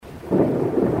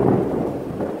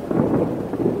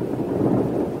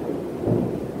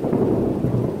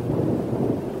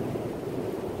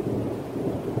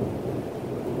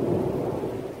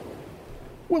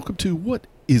Welcome to What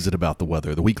Is It About the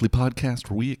Weather, the weekly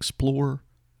podcast where we explore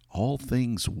all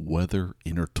things weather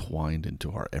intertwined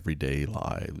into our everyday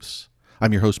lives.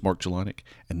 I'm your host, Mark Jelonic,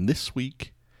 and this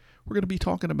week we're going to be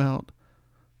talking about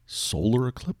solar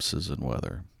eclipses and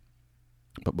weather.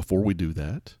 But before we do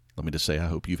that, let me just say I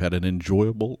hope you've had an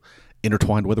enjoyable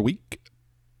intertwined weather week.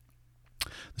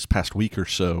 This past week or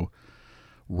so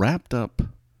wrapped up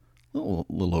a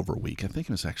little over a week. I think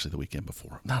it was actually the weekend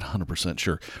before. I'm not 100%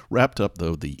 sure. Wrapped up,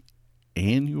 though, the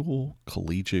annual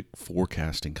collegiate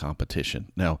forecasting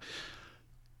competition. Now,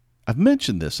 I've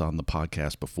mentioned this on the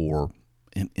podcast before,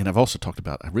 and I've also talked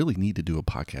about I really need to do a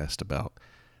podcast about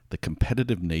the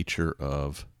competitive nature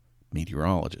of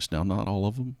meteorologists. Now, not all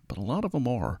of them, but a lot of them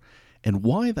are, and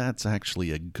why that's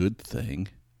actually a good thing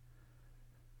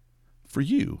for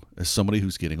you as somebody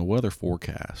who's getting a weather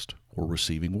forecast or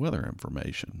receiving weather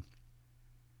information.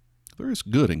 There is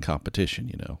good in competition,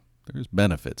 you know. There's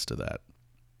benefits to that.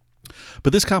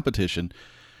 But this competition,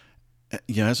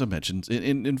 as I mentioned,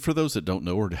 and for those that don't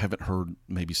know or haven't heard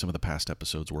maybe some of the past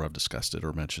episodes where I've discussed it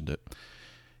or mentioned it,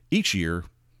 each year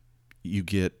you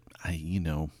get,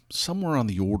 somewhere on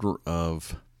the order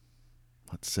of,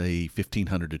 let's say,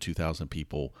 1,500 to 2,000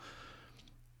 people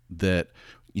that,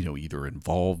 either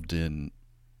involved in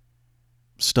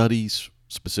studies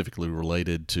specifically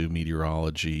related to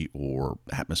meteorology or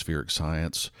atmospheric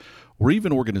science, or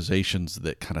even organizations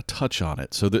that kind of touch on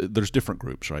it. So there's different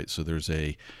groups, right? So there's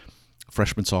a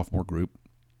freshman, sophomore group.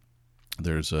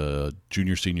 There's a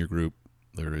junior, senior group.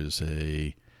 There is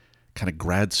a kind of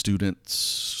grad students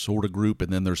sort of group,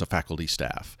 and then there's a faculty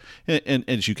staff. And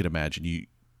as you can imagine, you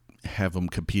have them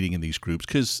competing in these groups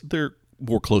because they're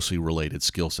more closely related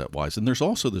skill set wise. And there's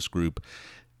also this group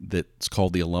that's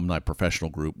called the Alumni Professional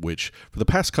Group, which for the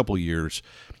past couple of years,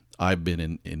 I've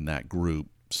been in that group.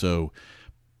 So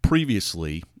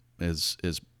previously, as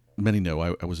many know,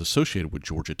 I was associated with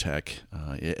Georgia Tech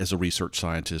as a research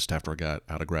scientist after I got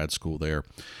out of grad school there.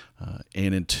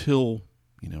 And until,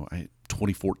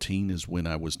 2014 is when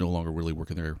I was no longer really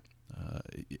working there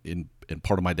in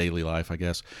part of my daily life, I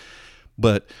guess.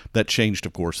 But that changed,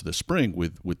 of course, this spring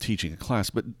with teaching a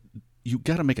class. But you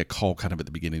got to make a call kind of at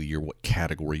the beginning of the year what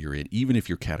category you're in, even if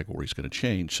your category is going to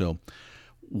change. So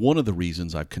one of the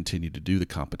reasons I've continued to do the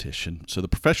competition, so the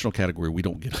professional category, we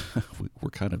don't get,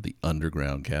 we're kind of the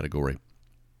underground category.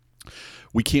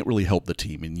 We can't really help the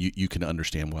team, and you can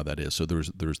understand why that is. So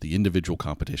there's the individual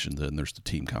competitions and there's the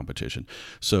team competition.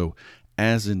 So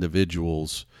as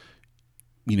individuals,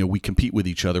 we compete with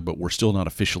each other, but we're still not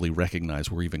officially recognized.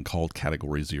 We're even called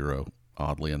Category 0,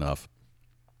 oddly enough.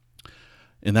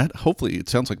 And that, hopefully, it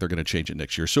sounds like they're going to change it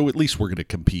next year. So at least we're going to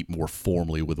compete more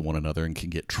formally with one another and can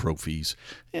get trophies.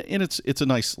 And it's a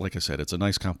nice, like I said, it's a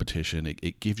nice competition.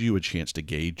 It gives you a chance to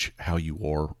gauge how you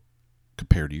are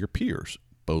compared to your peers,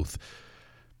 both,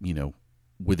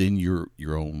 within your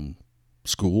own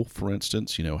school, for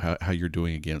instance, how you're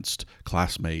doing against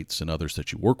classmates and others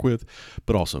that you work with,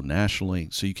 but also nationally.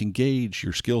 So you can gauge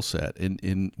your skill set.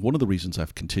 And one of the reasons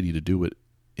I've continued to do it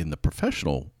in the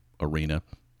professional arena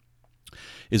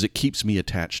is it keeps me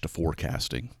attached to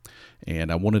forecasting.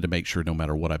 And I wanted to make sure no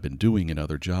matter what I've been doing in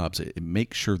other jobs, it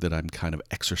makes sure that I'm kind of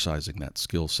exercising that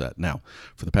skill set. Now,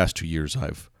 for the past 2 years,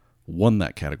 I've won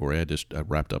that category. I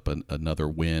wrapped up another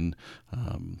win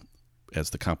as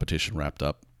the competition wrapped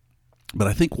up. But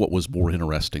I think what was more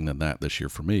interesting than that this year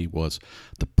for me was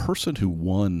the person who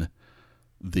won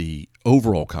the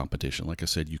overall competition. Like I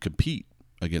said, you compete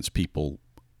against people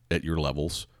at your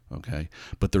levels. Okay,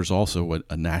 but there's also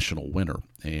a national winner,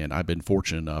 and I've been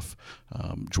fortunate enough.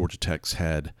 Georgia Tech's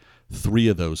had 3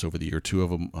 of those over the year. 2 of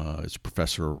them is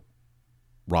Professor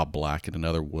Rob Black, and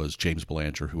another was James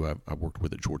Belanger, who I worked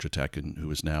with at Georgia Tech and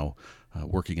who is now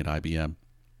working at IBM.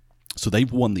 So they've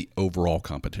won the overall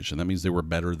competition. That means they were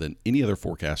better than any other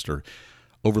forecaster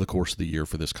over the course of the year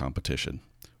for this competition,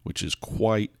 which is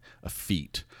quite a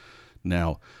feat.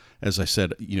 Now, as I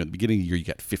said, at the beginning of the year, you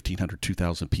got 1,500,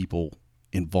 2,000 people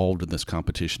involved in this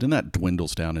competition, and that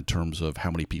dwindles down in terms of how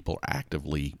many people are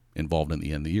actively involved in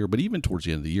the end of the year. But even towards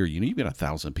the end of the year, you got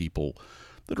 1,000 people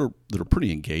that are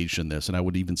pretty engaged in this, and I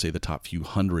would even say the top few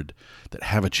hundred that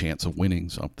have a chance of winning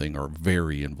something are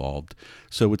very involved.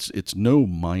 So it's no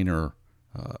minor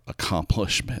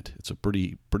accomplishment. It's a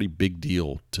pretty big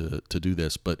deal to do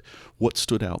this. But what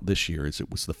stood out this year is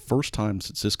it was the first time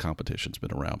since this competition's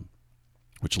been around,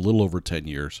 which is a little over 10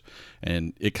 years,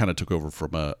 and it kind of took over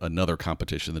from another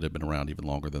competition that had been around even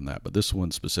longer than that. But this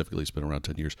one specifically has been around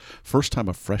 10 years. First time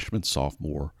a freshman,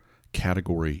 sophomore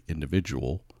category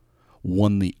individual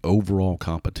won the overall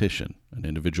competition, an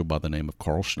individual by the name of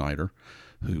Carl Schneider,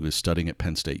 who is studying at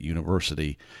Penn State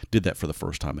University, did that for the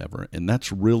first time ever. And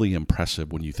that's really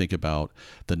impressive when you think about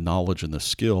the knowledge and the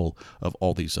skill of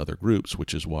all these other groups,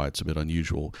 which is why it's a bit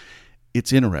unusual.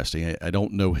 It's interesting. I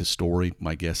don't know his story.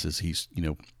 My guess is he's,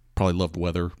 probably loved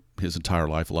weather his entire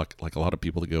life, like a lot of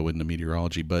people that go into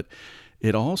meteorology. But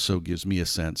it also gives me a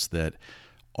sense that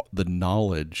the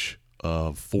knowledge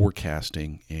of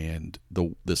forecasting and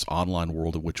this online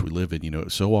world in which we live in,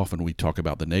 so often we talk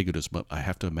about the negatives, but I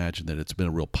have to imagine that it's been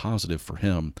a real positive for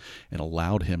him and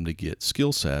allowed him to get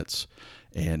skill sets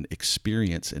and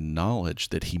experience and knowledge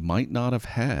that he might not have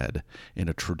had in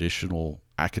a traditional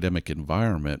academic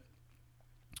environment,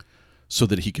 so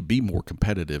that he could be more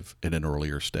competitive at an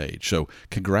earlier stage. So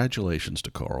congratulations to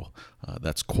Carl.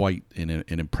 That's quite an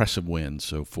impressive win.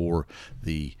 So for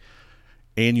the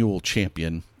annual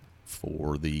champion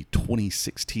for the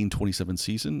 2016-27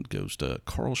 season goes to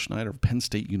Carl Schneider of Penn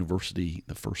State University,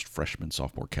 the first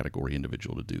freshman-sophomore category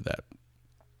individual to do that.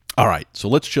 All right, so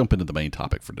let's jump into the main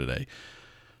topic for today.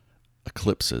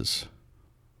 Eclipses,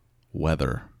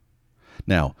 weather.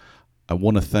 Now, I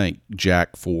want to thank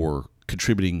Jack for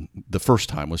contributing the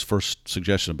first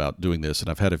suggestion about doing this, and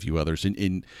I've had a few others.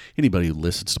 In anybody who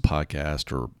listens to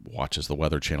podcast or watches the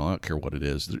Weather Channel, I don't care what it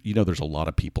is, there's a lot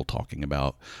of people talking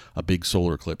about a big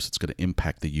solar eclipse that's going to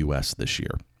impact the U.S. this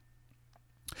year.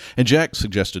 And Jack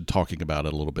suggested talking about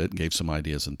it a little bit and gave some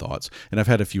ideas and thoughts, and I've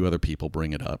had a few other people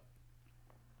bring it up.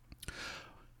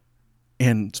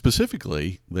 And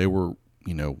specifically, they were,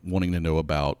 wanting to know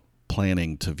about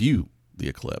planning to view the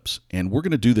eclipse. And we're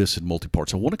going to do this in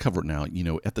multi-parts. I want to cover it now.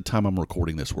 At the time I'm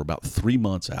recording this, we're about 3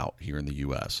 months out here in the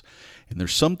U.S. And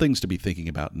there's some things to be thinking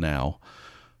about now.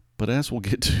 But as we'll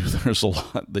get to, there's a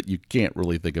lot that you can't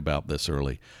really think about this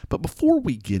early. But before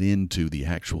we get into the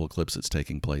actual eclipse that's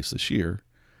taking place this year,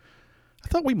 I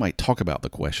thought we might talk about the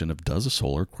question of, does a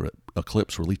solar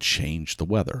eclipse really change the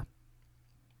weather?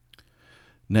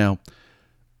 Now,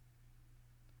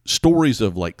 stories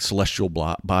of celestial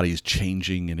bodies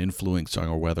changing and influencing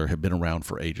our weather have been around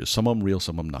for ages. Some of them real,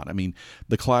 some of them not. I mean,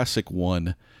 the classic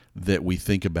one that we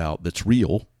think about that's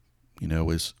real,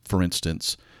 is, for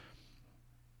instance,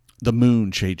 the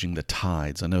moon changing the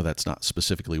tides. I know that's not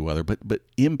specifically weather, but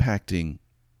impacting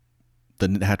the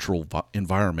natural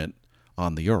environment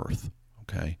on the Earth.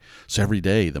 Okay, so every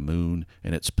day the moon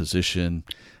and its position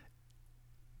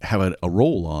have a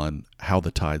role on how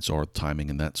the tides are,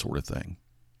 timing, and that sort of thing.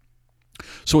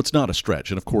 So it's not a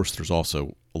stretch. And of course, there's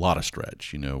also a lot of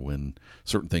stretch, when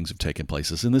certain things have taken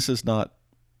place. And this is not,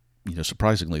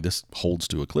 surprisingly, this holds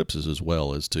to eclipses as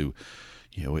well as to,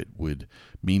 it would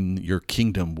mean your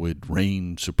kingdom would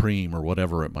reign supreme or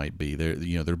whatever it might be.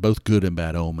 They're both good and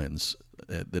bad omens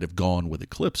that have gone with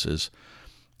eclipses.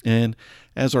 And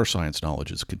as our science knowledge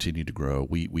has continued to grow,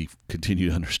 we continue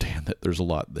to understand that there's a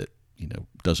lot that,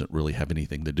 doesn't really have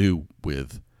anything to do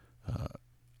with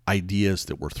ideas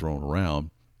that were thrown around.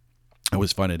 I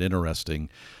always find it interesting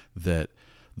that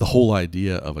the whole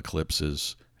idea of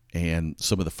eclipses and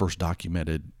some of the first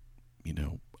documented,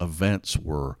 events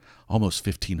were almost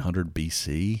 1500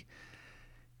 BC.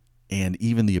 And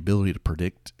even the ability to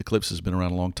predict eclipses has been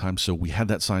around a long time. So we had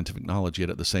that scientific knowledge,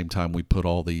 yet at the same time we put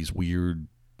all these weird,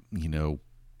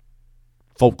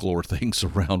 folklore things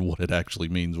around what it actually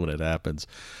means when it happens.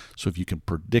 So if you can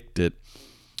predict it,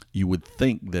 you would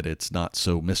think that it's not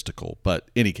so mystical. But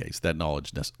in any case, that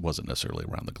knowledge wasn't necessarily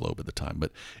around the globe at the time.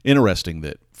 But interesting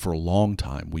that for a long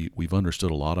time, we've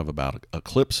understood a lot about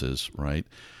eclipses, right?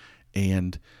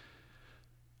 And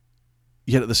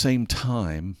yet at the same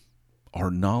time, our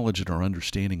knowledge and our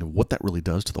understanding of what that really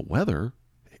does to the weather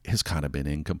has kind of been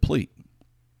incomplete.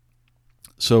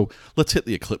 So let's hit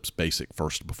the eclipse basic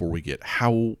first before we get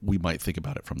how we might think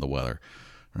about it from the weather,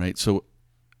 right? So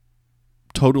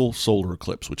total solar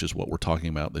eclipse, which is what we're talking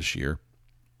about this year,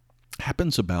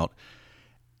 happens about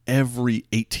every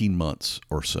 18 months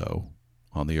or so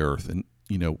on the Earth. And,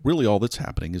 really all that's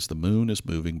happening is the moon is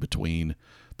moving between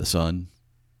the sun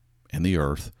and the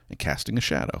Earth and casting a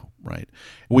shadow, right?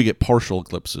 And we get partial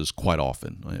eclipses quite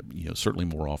often, certainly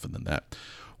more often than that.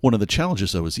 One of the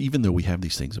challenges, though, is even though we have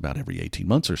these things about every 18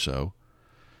 months or so,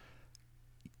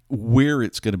 where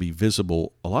it's going to be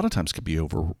visible a lot of times could be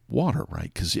over water,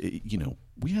 right? Because,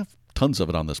 we have tons of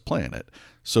it on this planet.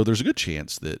 So there's a good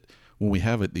chance that when we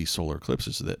have these solar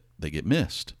eclipses that they get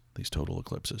missed, these total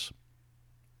eclipses.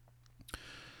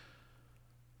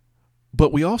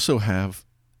 But we also have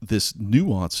this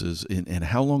nuances in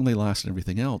how long they last and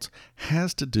everything else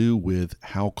has to do with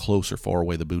how close or far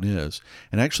away the moon is.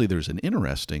 And actually there's an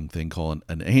interesting thing called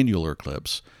an annular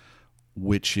eclipse,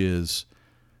 which is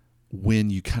when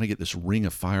you kind of get this ring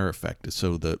of fire effect.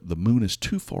 So the moon is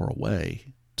too far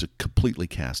away to completely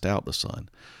cast out the sun.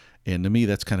 And to me,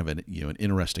 that's kind of an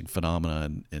interesting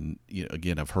phenomenon. And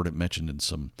again, I've heard it mentioned in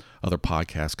some other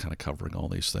podcasts kind of covering all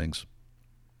these things.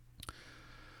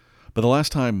 But the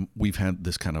last time we've had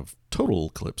this kind of total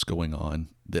eclipse going on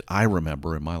that I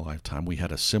remember in my lifetime, we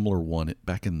had a similar one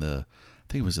back in I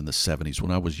think it was in the 70s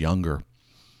when I was younger.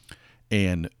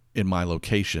 And in my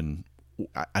location,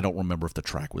 I don't remember if the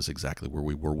track was exactly where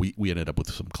we were. We ended up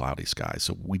with some cloudy skies,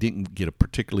 so we didn't get a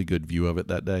particularly good view of it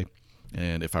that day.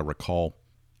 And if I recall,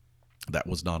 that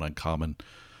was not uncommon.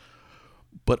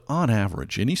 But on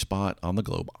average, any spot on the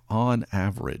globe, on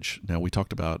average, now we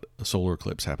talked about a solar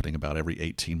eclipse happening about every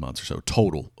 18 months or so,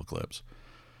 total eclipse.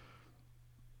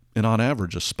 And on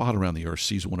average, a spot around the Earth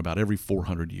sees one about every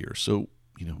 400 years. So,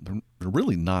 they're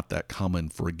really not that common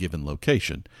for a given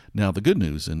location. Now, the good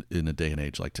news in a day and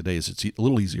age like today is it's a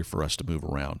little easier for us to move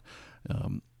around.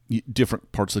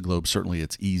 Different parts of the globe, certainly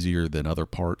it's easier than other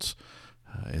parts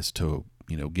as to,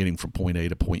 getting from point A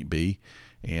to point B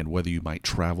and whether you might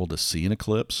travel to see an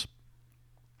eclipse.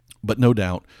 But no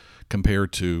doubt,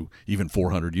 compared to even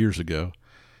 400 years ago,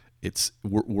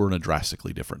 we're in a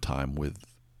drastically different time with,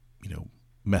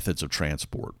 methods of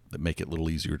transport that make it a little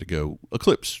easier to go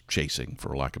eclipse chasing,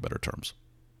 for lack of better terms.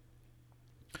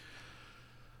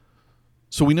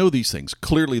 So we know these things.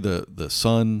 Clearly the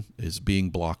sun is being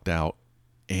blocked out,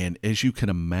 and as you can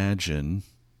imagine,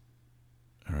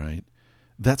 all right,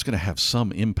 that's going to have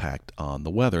some impact on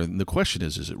the weather. And the question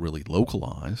is it really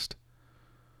localized,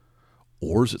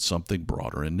 or is it something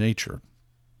broader in nature?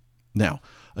 Now,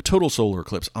 a total solar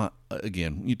eclipse,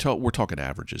 again, we're talking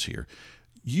averages here.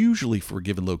 Usually for a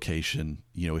given location,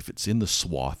 if it's in the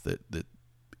swath that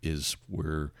is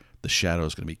where the shadow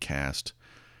is going to be cast,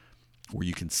 where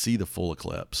you can see the full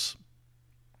eclipse,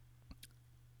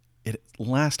 it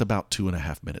lasts about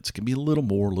 2.5 minutes. It can be a little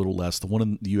more, a little less. The one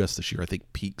in the U.S. this year, I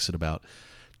think, peaks at about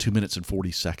 2 minutes and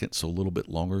 40 seconds, so a little bit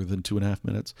longer than 2.5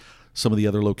 minutes. Some of the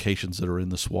other locations that are in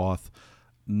the swath,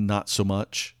 not so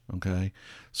much, okay?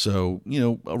 So,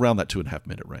 around that 2.5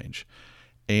 minute range.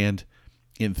 And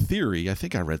in theory, I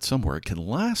think I read somewhere it can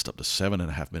last up to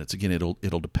 7.5 minutes. Again,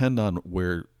 it'll depend on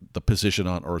where the position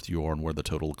on Earth you are and where the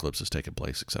total eclipse is taking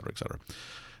place, et cetera, et cetera.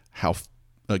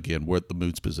 Where the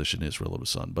moon's position is relative to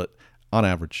the sun. But on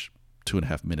average,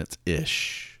 2.5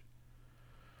 minutes-ish.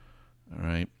 All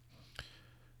right.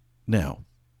 Now,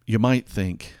 you might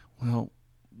think, well,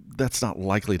 that's not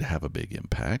likely to have a big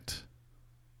impact.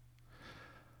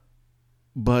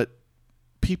 But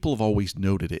people have always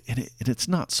noted it, and it's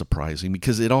not surprising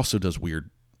because it also does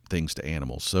weird things to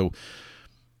animals. So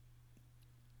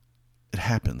it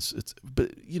happens.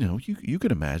 But you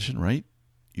can imagine, right?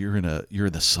 You're in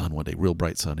the sun one day, real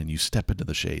bright sun, and you step into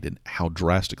the shade, and how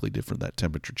drastically different that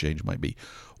temperature change might be.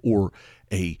 Or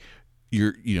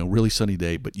you're really sunny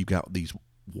day, but you got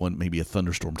maybe a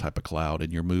thunderstorm type of cloud,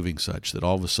 and you're moving such that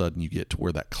all of a sudden you get to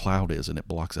where that cloud is and it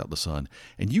blocks out the sun,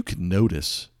 and you can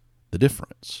notice the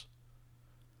difference.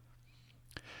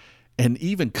 And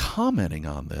even commenting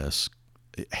on this,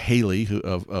 Halley,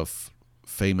 of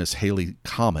famous Halley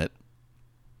Comet,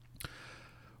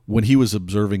 when he was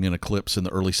observing an eclipse in the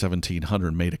early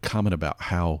 1700s, made a comment about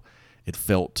how it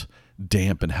felt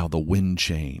damp and how the wind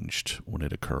changed when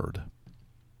it occurred.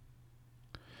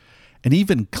 And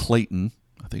even Clayton,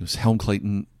 I think it was Helm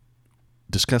Clayton,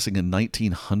 discussing a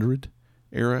 1900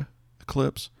 era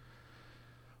eclipse,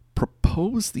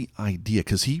 proposed the idea,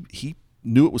 because he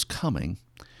knew it was coming,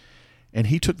 and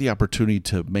he took the opportunity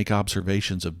to make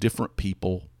observations of different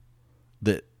people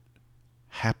that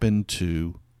happened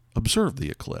to observe the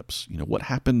eclipse. What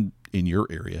happened in your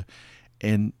area,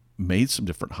 and made some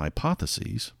different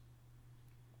hypotheses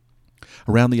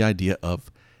around the idea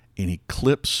of an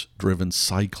eclipse-driven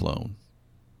cyclone.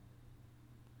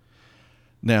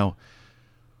 Now,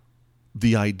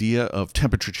 the idea of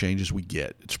temperature changes we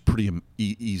get. It's pretty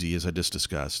easy, as I just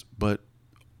discussed, but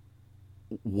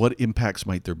what impacts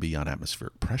might there be on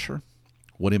atmospheric pressure?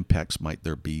 What impacts might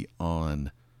there be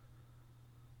on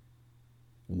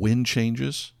wind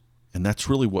changes? And that's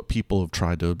really what people have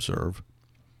tried to observe.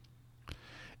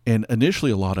 And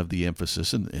initially, a lot of the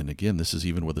emphasis, and again, this is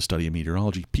even with the study of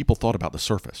meteorology, people thought about the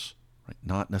surface, right?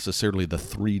 Not necessarily the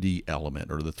 3D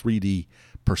element or the 3D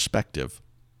perspective.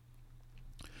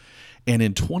 And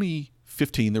in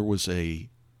 2015, there was a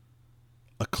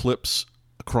eclipse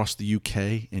across the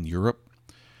UK and Europe,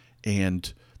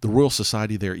 and the Royal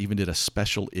Society there even did a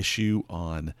special issue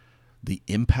on the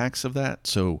impacts of that.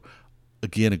 So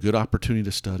again, a good opportunity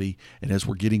to study. And as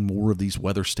we're getting more of these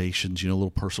weather stations, little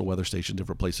personal weather stations,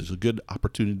 different places, a good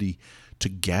opportunity to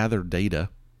gather data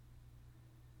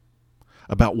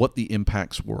about what the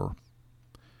impacts were.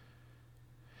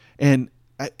 And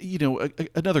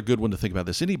Another good one to think about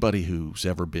this. Anybody who's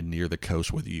ever been near the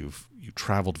coast, whether you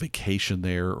traveled vacation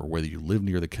there or whether you live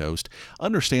near the coast,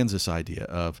 understands this idea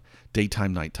of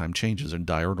daytime, nighttime changes and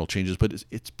diurnal changes. But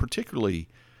it's particularly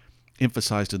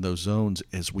emphasized in those zones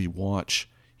as we watch,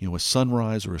 a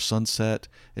sunrise or a sunset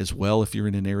as well, if you're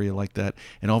in an area like that.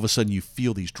 And all of a sudden you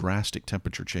feel these drastic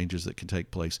temperature changes that can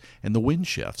take place and the wind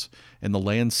shifts. And the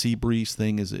land sea breeze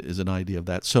thing is an idea of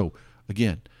that. So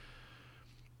again,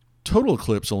 total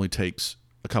eclipse only takes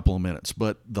a couple of minutes,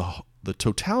 but the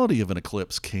totality of an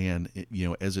eclipse can,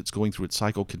 as it's going through its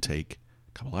cycle, can take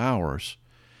a couple of hours.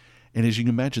 And as you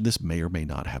can imagine, this may or may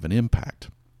not have an impact.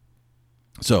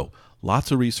 So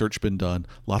lots of research been done,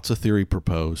 lots of theory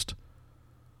proposed,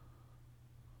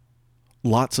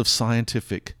 lots of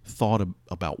scientific thought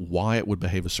about why it would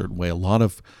behave a certain way. A lot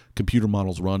of computer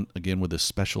models run, again, with this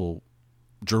special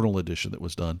journal edition that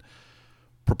was done,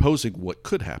 proposing what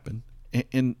could happen.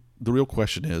 And the real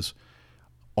question is,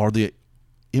 are the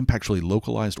impacts really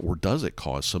localized, or does it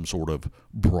cause some sort of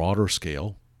broader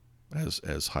scale, as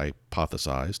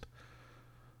hypothesized,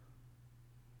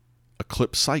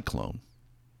 eclipse cyclone?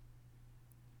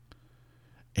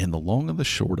 And the long and the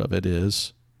short of it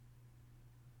is,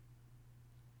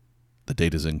 the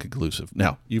data is inconclusive.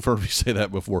 Now, you've heard me say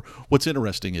that before. What's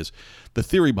interesting is the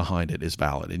theory behind it is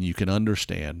valid, and you can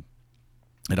understand,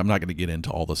 and I'm not going to get into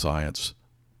all the science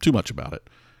too much about it,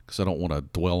 because I don't want to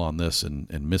dwell on this and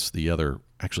miss the other,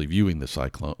 actually viewing the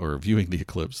cyclone or viewing the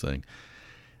eclipse thing.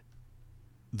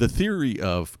 The theory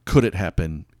of could it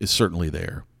happen is certainly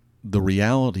there. The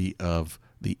reality of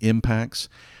the impacts,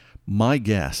 my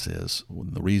guess is,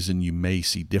 the reason you may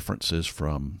see differences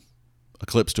from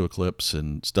eclipse to eclipse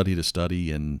and study to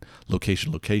study and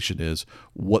location to location is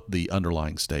what the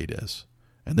underlying state is.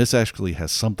 And this actually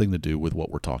has something to do with what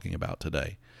we're talking about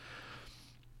today,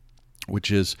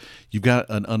 which is you've got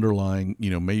an underlying,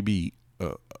 maybe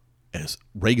as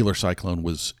regular cyclone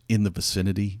was in the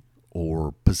vicinity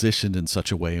or positioned in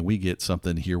such a way, and we get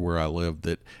something here where I live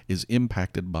that is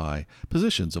impacted by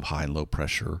positions of high and low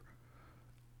pressure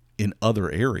in other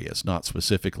areas, not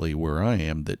specifically where I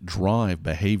am, that drive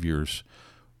behaviors,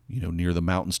 near the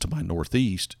mountains to my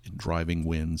northeast, in driving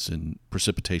winds and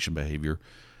precipitation behavior.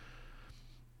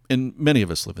 And many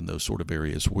of us live in those sort of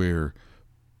areas where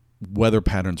weather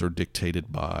patterns are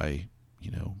dictated by,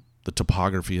 the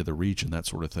topography of the region, that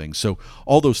sort of thing. So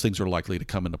all those things are likely to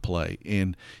come into play.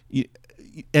 And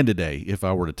end of day, if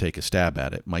I were to take a stab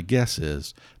at it, my guess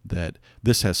is that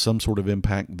this has some sort of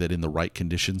impact that in the right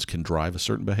conditions can drive a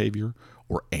certain behavior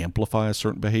or amplify a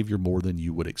certain behavior more than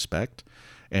you would expect.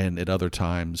 And at other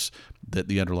times that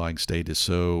the underlying state is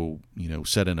so,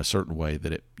 set in a certain way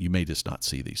that you may just not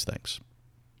see these things.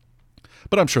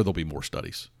 But I'm sure there'll be more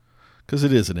studies, because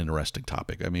it is an interesting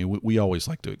topic. I mean, we always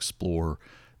like to explore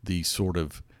these sort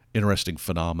of interesting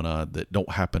phenomena that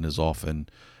don't happen as often.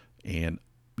 And,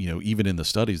 even in the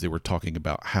studies, they were talking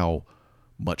about how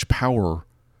much power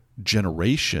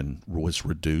generation was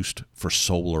reduced for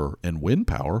solar and wind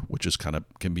power, which is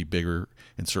can be bigger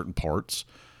in certain parts,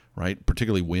 right?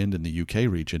 Particularly wind in the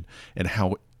UK region, and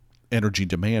how energy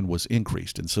demand was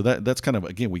increased. And so that's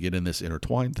again, we get in this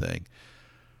intertwined thing.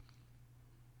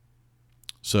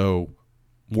 So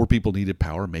more people needed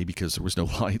power, maybe because there was no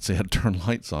lights, they had to turn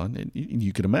lights on, and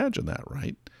you can imagine that,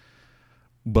 right?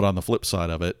 But on the flip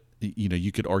side of it,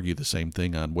 you could argue the same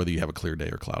thing on whether you have a clear day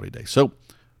or cloudy day. So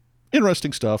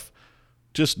interesting stuff.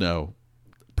 Just know,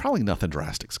 probably nothing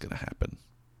drastic is going to happen,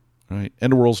 right?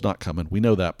 End of the world's not coming. We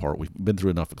know that part. We've been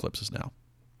through enough eclipses now.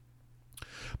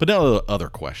 But now the other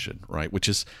question, right, which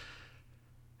is,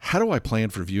 how do I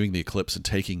plan for viewing the eclipse and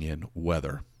taking in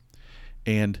weather?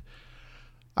 And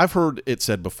I've heard it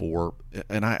said before,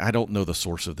 and I don't know the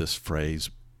source of this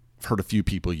phrase. I've heard a few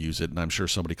people use it, and I'm sure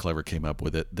somebody clever came up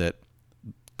with it, that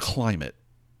climate,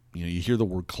 you hear the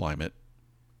word climate,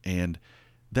 and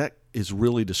that is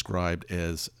really described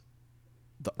as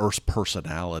the Earth's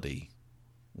personality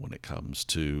when it comes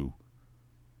to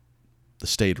the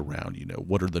state around.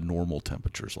 What are the normal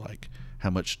temperatures like? How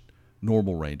much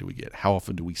normal rain do we get? How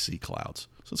often do we see clouds?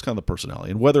 So it's kind of the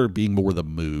personality, and weather being more the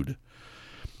mood.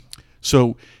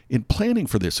 So in planning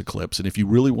for this eclipse, and if you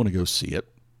really want to go see it,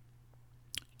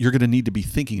 you're going to need to be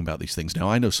thinking about these things. Now,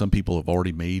 I know some people have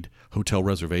already made hotel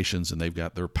reservations and they've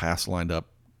got their pass lined up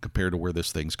compared to where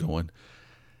this thing's going.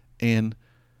 And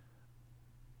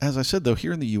as I said, though,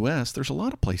 here in the U.S., there's a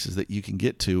lot of places that you can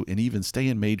get to and even stay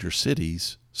in major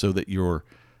cities so that you're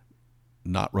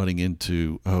not running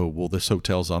into, this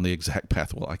hotel's on the exact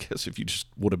path. Well, I guess if you just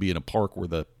want to be in a park where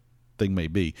the thing may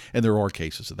be, and there are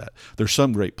cases of that. There's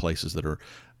some great places that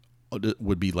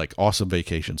would be like awesome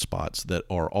vacation spots that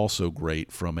are also great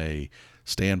from a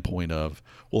standpoint of,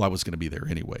 well, I was going to be there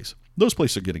anyways. Those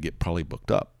places are going to get probably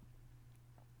booked up.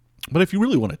 But if you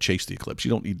really want to chase the eclipse,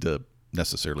 you don't need to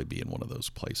necessarily be in one of those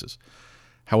places.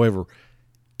 However,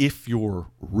 if you're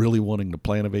really wanting to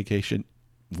plan a vacation,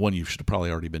 one, you should have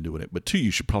probably already been doing it. But two, you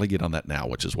should probably get on that now,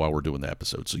 which is why we're doing the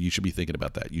episode. So you should be thinking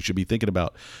about that. You should be thinking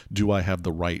about, do I have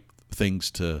the right things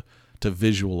to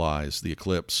visualize the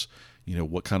eclipse?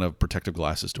 What kind of protective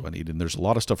glasses do I need? And there's a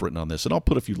lot of stuff written on this. And I'll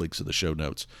put a few links in the show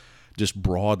notes just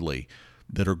broadly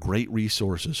that are great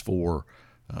resources for,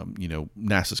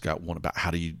 NASA's got one about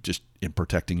how do you just in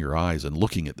protecting your eyes and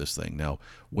looking at this thing. Now,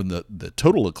 when the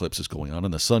total eclipse is going on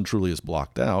and the sun truly is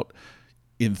blocked out,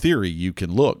 in theory, you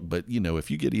can look, but,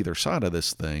 if you get either side of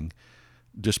this thing,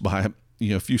 just by,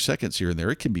 a few seconds here and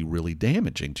there, it can be really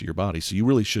damaging to your body. So you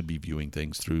really should be viewing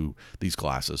things through these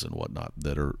glasses and whatnot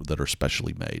that are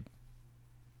specially made.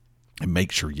 And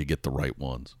make sure you get the right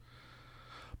ones.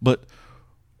 But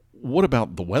what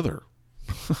about the weather?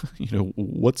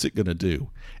 What's it going to do?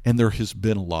 And there has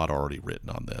been a lot already written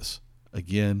on this.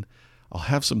 Again, I'll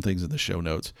have some things in the show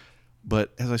notes.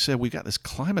 But as I said, we got this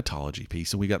climatology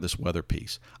piece and we got this weather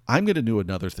piece. I'm going to do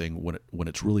another thing when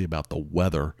it's really about the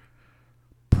weather,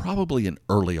 probably in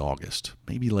early August,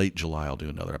 maybe late July. I'll do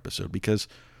another episode because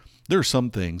there are some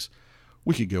things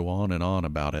we could go on and on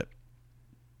about it,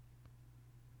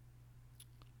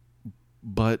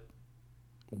 but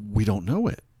we don't know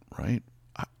it, right?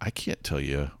 I can't tell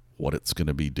you what it's going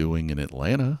to be doing in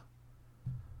Atlanta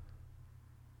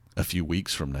a few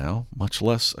weeks from now, much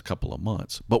less a couple of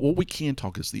months. But what we can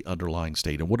talk is the underlying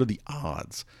state and what are the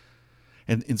odds.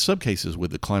 And in some cases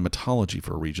with the climatology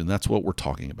for a region, that's what we're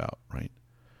talking about, right?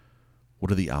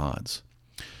 What are the odds?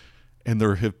 And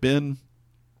there have been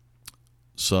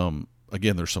there's some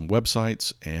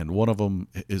websites, and one of them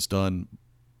is done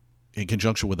in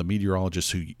conjunction with a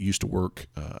meteorologist who used to work,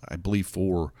 I believe,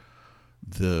 for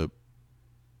the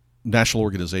national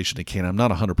organization in Canada. I'm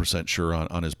not 100% sure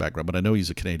on his background, but I know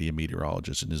he's a Canadian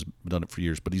meteorologist and has done it for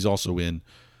years, but he's also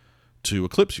into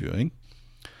eclipse viewing.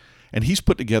 And he's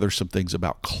put together some things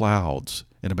about clouds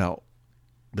and about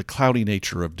the cloudy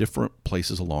nature of different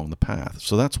places along the path.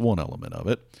 So that's one element of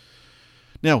it.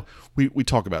 Now, we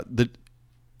talk about that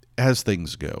as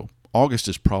things go. August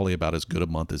is probably about as good a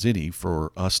month as any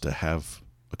for us to have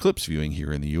eclipse viewing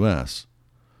here in the U.S.,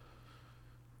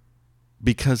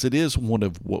 because it is one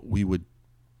of what we would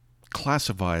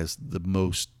classify as the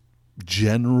most,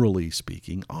 generally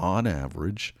speaking, on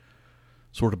average,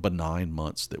 sort of benign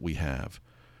months that we have.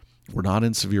 We're not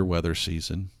in severe weather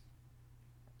season.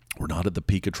 We're not at the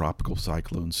peak of tropical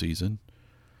cyclone season.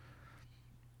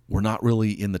 We're not really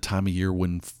in the time of year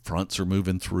when fronts are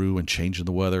moving through and changing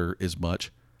the weather as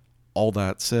much. All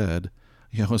that said,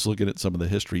 I was looking at some of the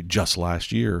history just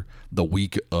last year, the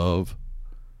week of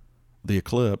the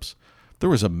eclipse. There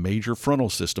was a major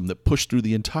frontal system that pushed through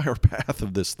the entire path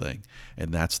of this thing,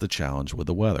 and that's the challenge with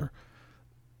the weather.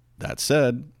 That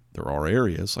said, there are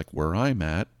areas like where I'm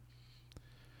at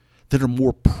that are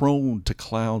more prone to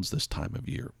clouds this time of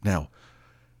year. Now,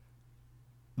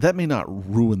 that may not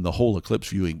ruin the whole eclipse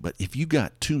viewing, but if you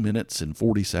got 2 minutes and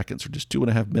 40 seconds or just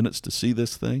 2.5 minutes to see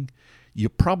this thing, you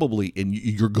probably, and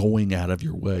you're going out of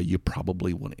your way, you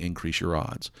probably want to increase your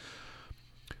odds.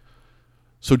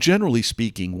 So generally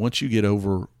speaking, once you get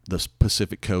over the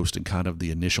Pacific coast and kind of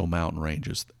the initial mountain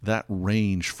ranges, that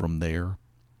range from there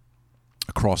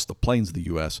across the plains of the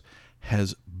U.S.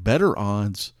 has better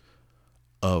odds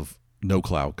of no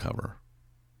cloud cover.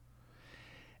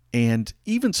 And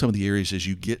even some of the areas as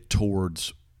you get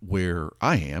towards where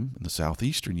I am in the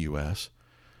southeastern U.S.,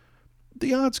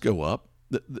 the odds go up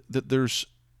that there's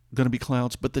going to be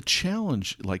clouds. But the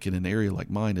challenge, like in an area like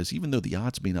mine, is even though the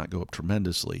odds may not go up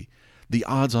tremendously, the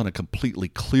odds on a completely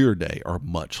clear day are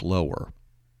much lower.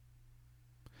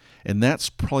 And that's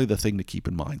probably the thing to keep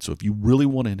in mind. So if you really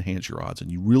want to enhance your odds and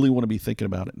you really want to be thinking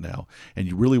about it now and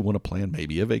you really want to plan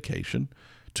maybe a vacation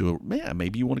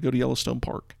maybe you want to go to Yellowstone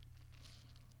Park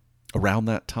around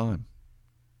that time,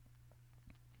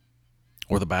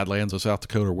 or the Badlands of South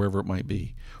Dakota, or wherever it might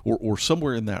be, or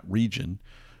somewhere in that region,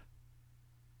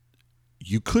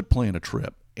 you could plan a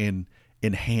trip and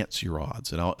enhance your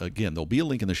odds. And again, there'll be a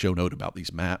link in the show note about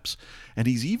these maps. And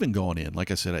he's even gone in,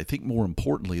 like I said, I think more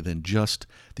importantly than just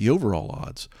the overall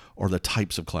odds are the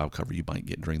types of cloud cover you might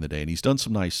get during the day. And he's done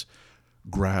some nice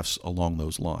graphs along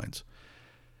those lines.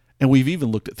 And we've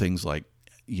even looked at things like,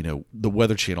 the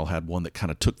Weather Channel had one that kind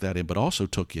of took that in, but also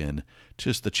took in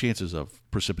just the chances of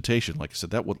precipitation. Like I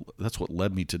said, that's what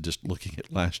led me to just looking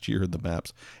at last year in the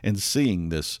maps and seeing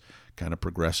this kind of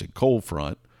progressing cold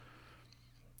front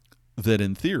that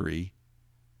in theory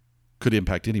could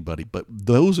impact anybody. But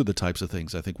those are the types of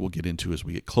things I think we'll get into as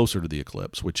we get closer to the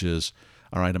eclipse, which is,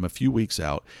 all right, I'm a few weeks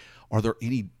out. Are there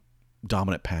any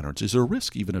dominant patterns? Is there a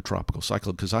risk even a tropical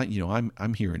cyclone? Because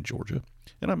I'm here in Georgia,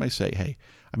 and I may say, hey,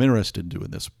 I'm interested in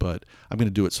doing this, but I'm going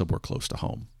to do it somewhere close to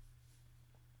home.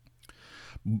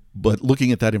 But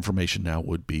looking at that information now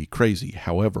would be crazy.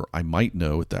 However, I might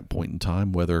know at that point in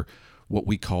time whether what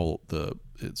we call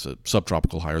it's a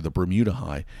subtropical high or the Bermuda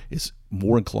high is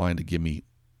more inclined to give me,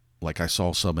 like I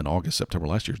saw some in August, September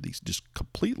last year, these just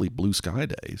completely blue sky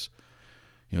days.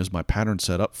 Is my pattern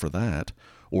set up for that?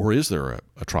 Or is there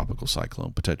a tropical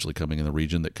cyclone potentially coming in the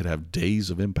region that could have days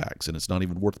of impacts and it's not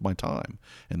even worth my time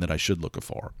and that I should look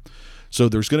afar? So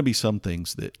there's going to be some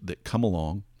things that come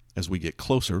along as we get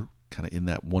closer, kind of in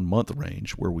that 1 month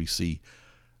range, where we see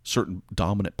certain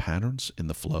dominant patterns in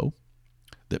the flow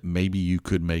that maybe you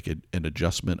could make an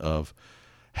adjustment of,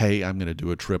 hey, I'm going to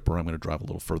do a trip or I'm going to drive a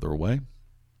little further away,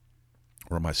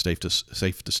 or am I safe to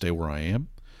stay where I am?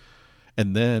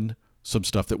 And then some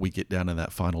stuff that we get down in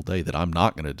that final day that I'm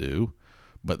not going to do,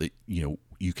 but that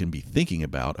you can be thinking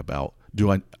about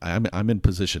I'm in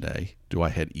position A, do I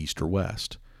head east or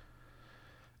west?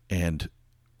 And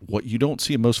what you don't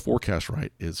see in most forecasts,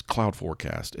 right, is cloud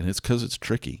forecast, and it's because it's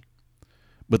tricky.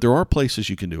 But there are places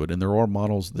you can do it, and there are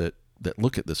models that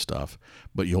look at this stuff,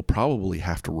 but you'll probably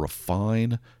have to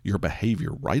refine your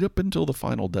behavior right up until the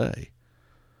final day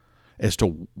as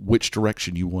to which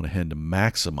direction you want to head to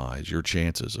maximize your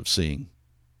chances of seeing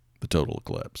the total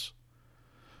eclipse.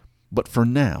 But for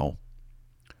now,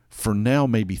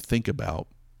 maybe think about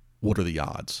what are the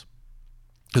odds.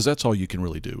 Because that's all you can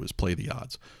really do is play the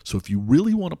odds. So if you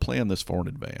really want to plan this far in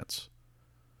advance,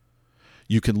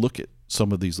 you can look at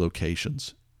some of these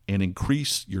locations and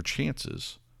increase your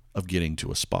chances of getting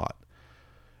to a spot.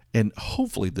 And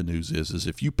hopefully the news is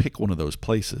if you pick one of those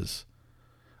places,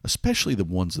 especially the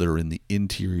ones that are in the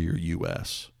interior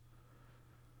U.S.,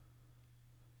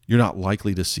 you're not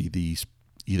likely to see these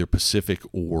either Pacific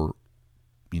or,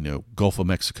 Gulf of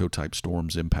Mexico type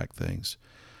storms impact things.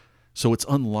 So it's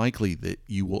unlikely that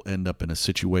you will end up in a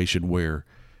situation where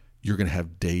you're going to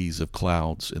have days of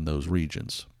clouds in those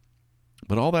regions.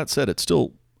 But all that said, it's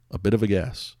still a bit of a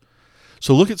guess.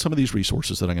 So look at some of these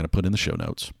resources that I'm going to put in the show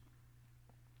notes.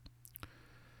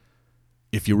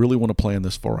 If you really want to plan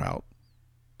this far out,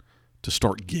 to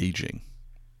start gauging.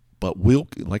 But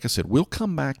like I said, we'll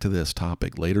come back to this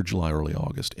topic later July, early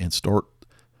August, and start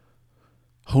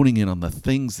honing in on the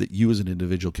things that you as an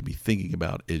individual can be thinking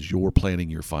about as you're planning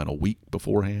your final week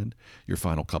beforehand, your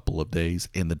final couple of days,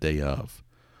 and the day of,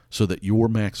 so that you're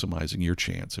maximizing your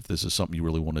chance, if this is something you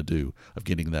really want to do, of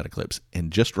getting that eclipse.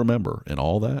 And just remember, in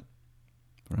all that,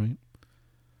 right,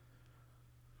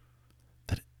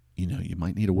 that, you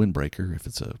might need a windbreaker if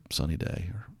it's a sunny day,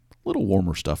 or a little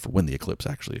warmer stuff for when the eclipse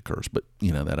actually occurs. But,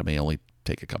 that may only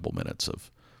take a couple minutes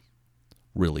of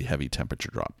really heavy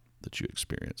temperature drop that you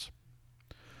experience.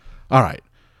 All right.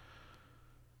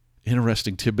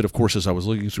 Interesting tidbit, of course, as I was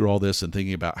looking through all this and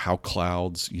thinking about how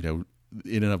clouds, in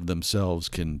and of themselves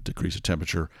can decrease a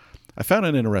temperature, I found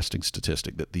an interesting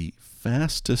statistic that the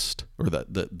fastest, or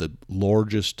the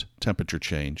largest temperature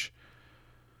change,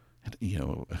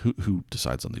 who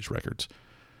decides on these records?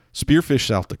 Spearfish,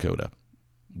 South Dakota,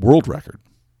 world record.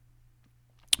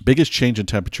 Biggest change in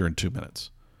temperature in 2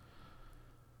 minutes.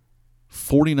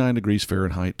 49 degrees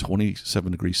Fahrenheit,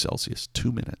 27 degrees Celsius,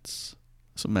 2 minutes.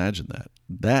 So imagine that.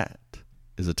 That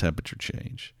is a temperature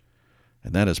change.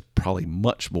 And that is probably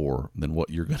much more than what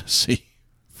you're going to see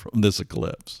from this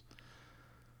eclipse.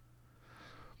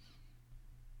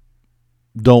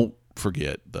 Don't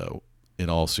forget, though, in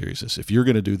all seriousness, if you're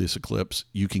going to do this eclipse,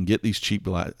 you can get these cheap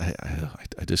glasses.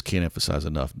 I just can't emphasize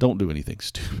enough. Don't do anything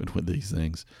stupid with these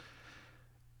things.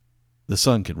 The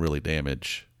sun can really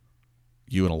damage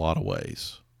you in a lot of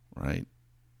ways, right?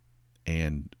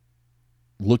 And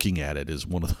looking at it is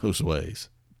one of those ways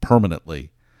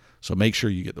permanently. So make sure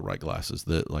you get the right glasses.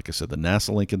 Like I said, the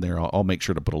NASA link in there, I'll make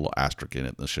sure to put a little asterisk in it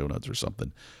in the show notes or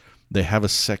something. They have a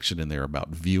section in there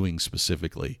about viewing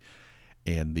specifically,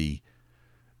 and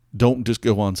don't just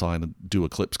go online and do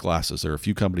eclipse glasses. There are a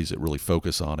few companies that really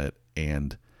focus on it,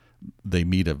 and they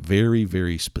meet a very,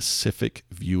 very specific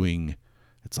viewing.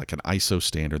 It's like an ISO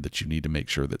standard that you need to make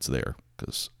sure that's there,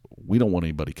 because we don't want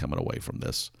anybody coming away from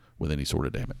this with any sort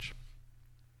of damage.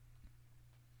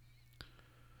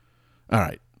 All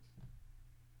right.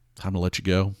 Time to let you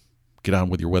go. Get on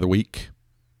with your weather week.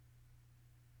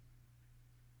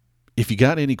 If you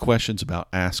got any questions about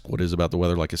Ask What Is About the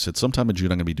Weather, like I said, sometime in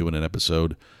June I'm going to be doing an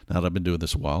episode, now that I've been doing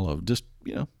this a while, of just,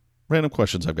 random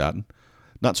questions I've gotten.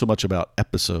 Not so much about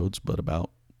episodes, but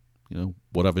about,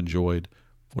 what I've enjoyed,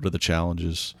 what are the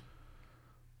challenges,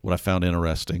 what I found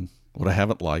interesting, what I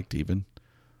haven't liked even.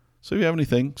 So if you have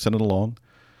anything, send it along.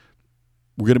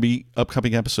 We're going to be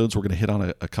upcoming episodes. We're going to hit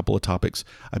on a couple of topics.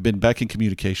 I've been back in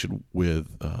communication with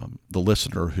the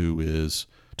listener who is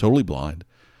totally blind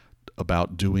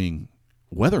about doing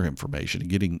weather information and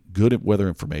getting good at weather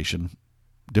information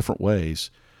different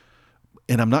ways.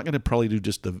 And I'm not going to probably do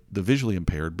just the visually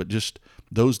impaired, but just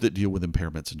those that deal with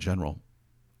impairments in general,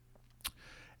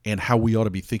 and how we ought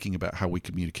to be thinking about how we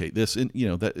communicate this. And,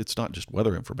 that it's not just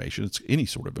weather information, it's any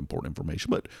sort of important information.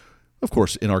 But, of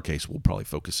course, in our case, we'll probably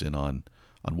focus in on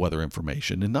weather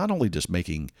information, and not only just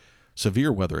making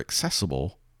severe weather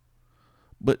accessible,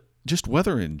 but just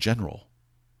weather in general,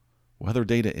 weather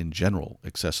data in general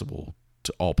accessible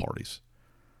to all parties.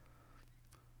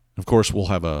 Of course, we'll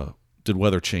have a Did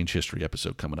Weather Change History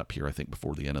episode coming up here, I think,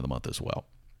 before the end of the month as well.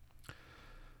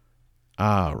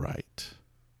 All right.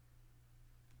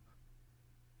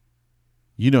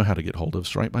 You know how to get hold of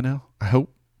us, right, by now? I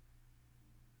hope.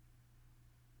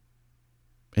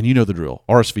 And you know the drill.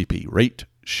 RSVP, rate,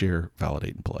 share,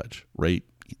 validate, and pledge. Rate,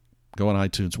 go on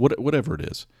iTunes, whatever it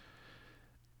is.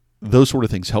 Those sort of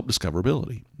things help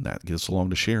discoverability. And that gets along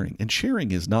to sharing. And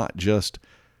sharing is not just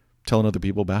telling other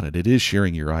people about it. It is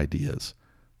sharing your ideas,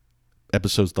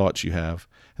 episodes, thoughts you have.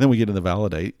 And then we get into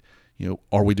validate.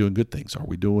 Are we doing good things? Are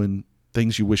we doing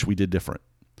things you wish we did different?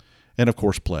 And, of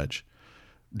course, pledge.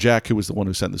 Jack, who was the one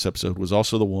who sent this episode, was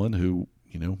also the one who,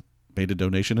 made a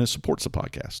donation and supports the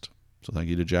podcast. So thank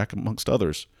you to Jack, amongst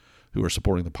others, who are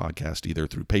supporting the podcast either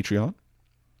through Patreon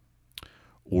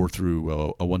or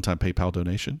through a one-time PayPal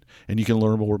donation. And you can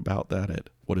learn more about that at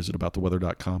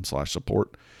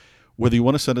whatisitabouttheweather.com/support. Whether you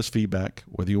want to send us feedback,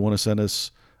 whether you want to send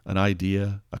us an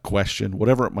idea, a question,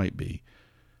 whatever it might be,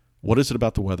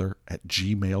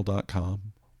 whatisitabouttheweather@gmail.com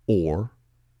or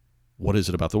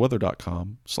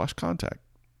whatisitabouttheweather.com/contact.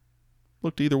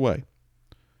 Looked either way.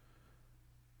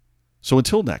 So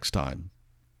until next time,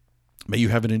 may you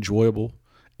have an enjoyable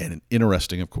and an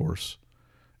interesting, of course,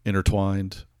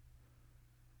 intertwined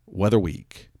weather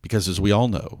week. Because as we all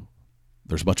know,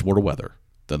 there's much more to weather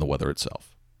than the weather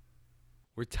itself.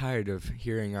 We're tired of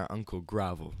hearing our Uncle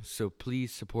grovel, so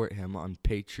please support him on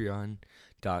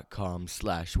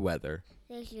patreon.com/weather.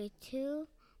 There's your 2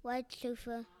 White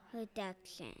Sofa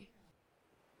production.